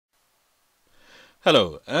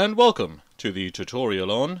Hello and welcome to the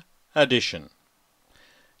tutorial on addition.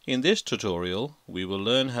 In this tutorial we will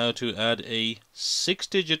learn how to add a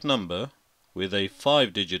 6-digit number with a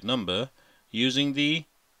 5-digit number using the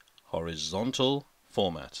horizontal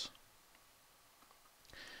format.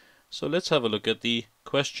 So let's have a look at the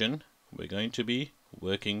question we're going to be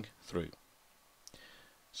working through.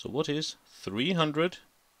 So what is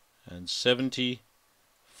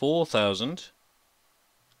 374,000, let's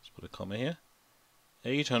put a comma here,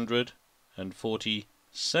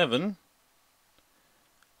 847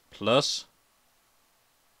 plus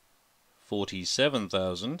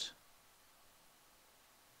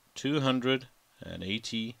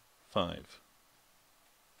 47,285.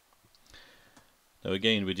 Now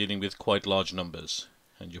again, we're dealing with quite large numbers,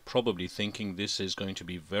 and you're probably thinking this is going to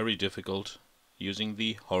be very difficult using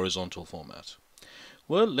the horizontal format.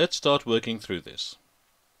 Well, let's start working through this.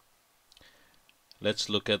 Let's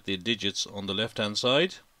look at the digits on the left hand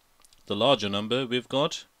side. The larger number, we've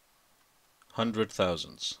got hundred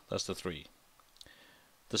thousands, that's the 3.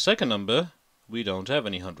 The second number, we don't have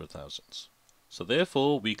any hundred thousands, so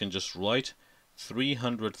therefore we can just write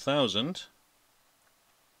 300,000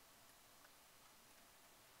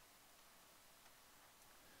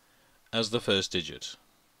 as the first digit.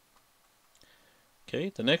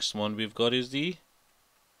 Okay, the next one we've got is the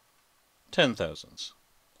 10,000s.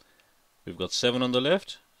 We've got 7 on the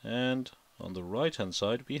left, and on the right hand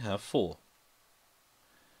side we have 4.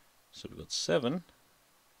 So we've got 7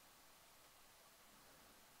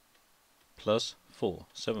 plus 4.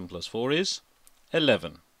 7 plus 4 is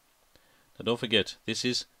 11. Now don't forget, this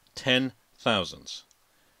is 10,000s.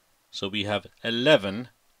 So we have 11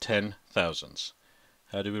 10,000s.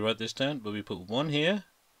 How do we write this down? Well, we put 1 here,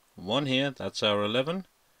 that's our 11.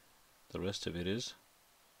 The rest of it is,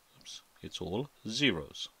 it's all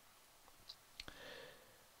zeros.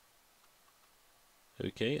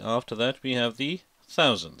 Okay, after that we have the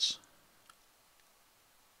thousands.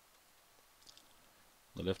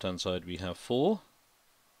 On the left hand side we have 4.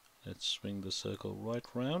 Let's swing the circle right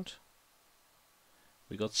round.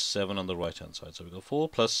 We got 7 on the right hand side, so we got 4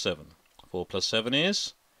 plus 7. 4 plus 7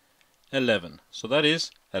 is 11. So that is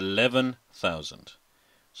 11,000.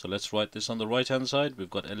 So let's write this on the right hand side. We've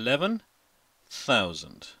got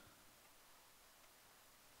 11,000.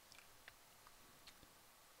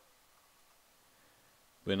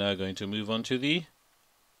 We're now going to move on to the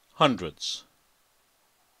hundreds.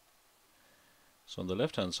 So on the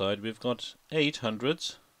left hand side we've got 8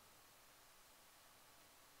 hundreds.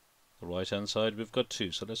 The right hand side we've got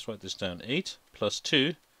 2. So let's write this down. 8 plus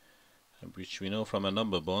 2, which we know from our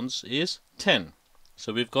number bonds, is 10.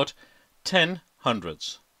 So we've got 10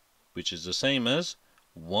 hundreds, which is the same as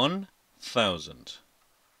 1,000.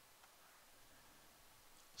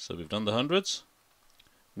 So we've done the hundreds.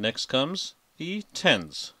 Next comes the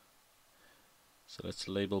tens. So let's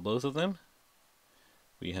label both of them.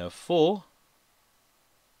 We have 4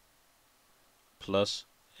 plus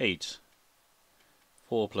 8.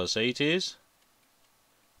 4 plus 8 is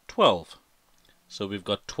 12. So we've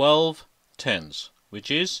got 12 tens,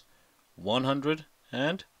 which is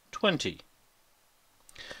 120.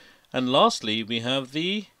 And lastly, we have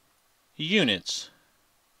the units.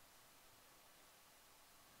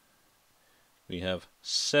 We have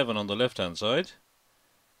 7 on the left hand side.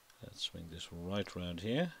 Let's swing this right round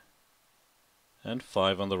here. And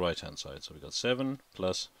 5 on the right hand side. So we've got 7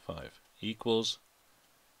 plus 5 equals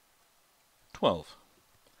 12.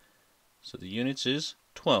 So the units is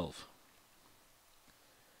 12.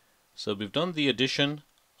 So we've done the addition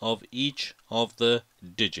of each of the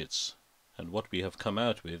digits, and what we have come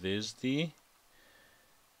out with is the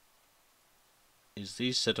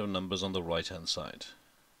set of numbers on the right hand side.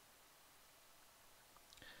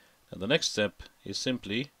 And the next step is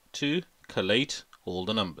simply to collate all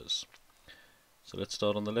the numbers. So let's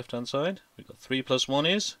start on the left hand side. We've got 3 plus 1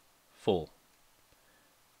 is 4.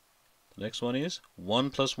 The next one is 1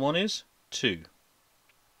 plus 1 is 2.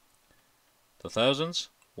 The thousands,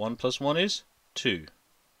 1 plus 1 is 2.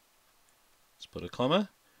 Let's put a comma.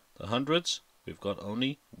 The hundreds, we've got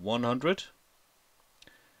only 100.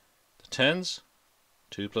 The tens,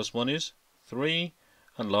 2 plus 1 is 3.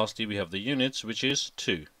 And lastly we have the units, which is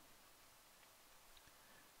 2.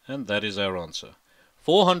 And that is our answer.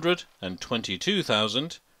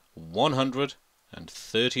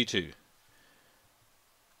 422,132. I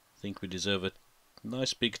think we deserve a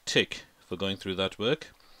nice big tick for going through that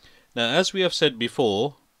work. Now, as we have said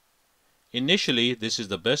before, initially this is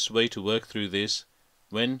the best way to work through this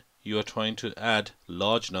when you are trying to add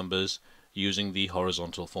large numbers using the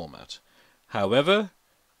horizontal format. However,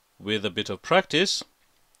 with a bit of practice,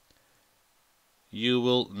 you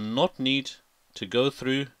will not need to go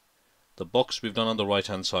through the box we've done on the right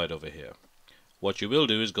hand side over here. What you will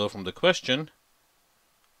do is go from the question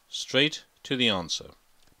straight to the answer,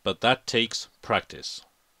 but that takes practice.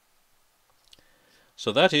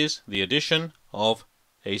 So that is the addition of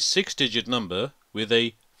a 6-digit number with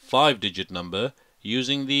a 5-digit number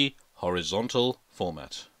using the horizontal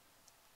format.